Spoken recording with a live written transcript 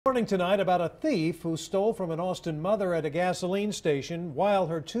Learning tonight about a thief who stole from an Austin mother at a gasoline station while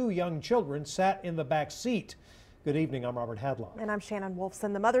her two young children sat in the back seat. Good evening, I'm Robert Hadlock. And I'm Shannon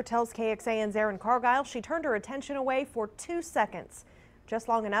Wolfson. The mother tells KXAN's Erin Cargile she turned her attention away for 2 seconds, just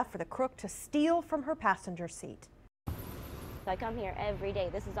long enough for the crook to steal from her passenger seat. I come here every day.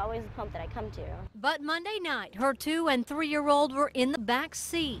 This is always the pump that I come to. But Monday night, her 2- and 3-year-old were in the back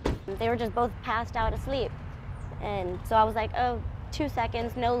seat. They were just both passed out asleep. And so I was like, oh, 2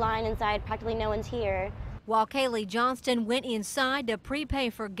 seconds, no line inside, practically no one's here. While Kaylee Johnston went inside to prepay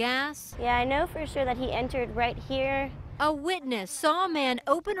for gas, Yeah, I know for sure that he entered right here. a witness saw a man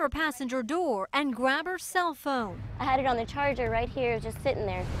open her passenger door and grab her cell phone. I had it on the charger right here, just sitting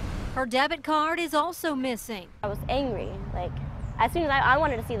there. Her debit card is also missing. I was angry. Like, as soon as I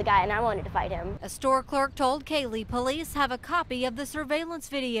wanted to see the guy and I wanted to fight him. A store clerk told Kaylee police have a copy of the surveillance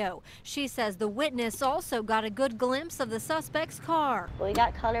video. She says the witness also got a good glimpse of the suspect's car. But we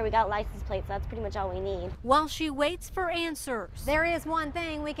got color, we got license plates, that's pretty much all we need. While she waits for answers, There is one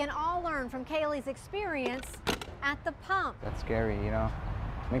thing we can all learn from Kaylee's experience at the pump. That's scary, you know.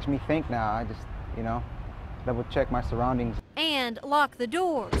 Makes me think now. I just, double check my surroundings. and lock the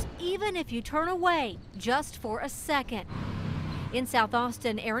doors, even if you turn away just for a second. In South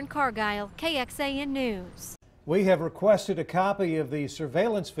Austin, Erin Cargile, KXAN News. We have requested a copy of the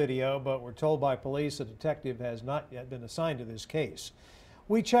surveillance video, but we're told by police a detective has not yet been assigned to this case.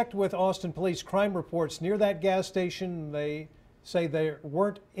 We checked with Austin Police crime reports near that gas station. They say there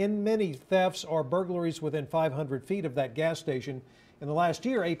weren't many thefts or burglaries within 500 feet of that gas station. In the last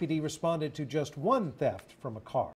year, APD responded to just one theft from a car.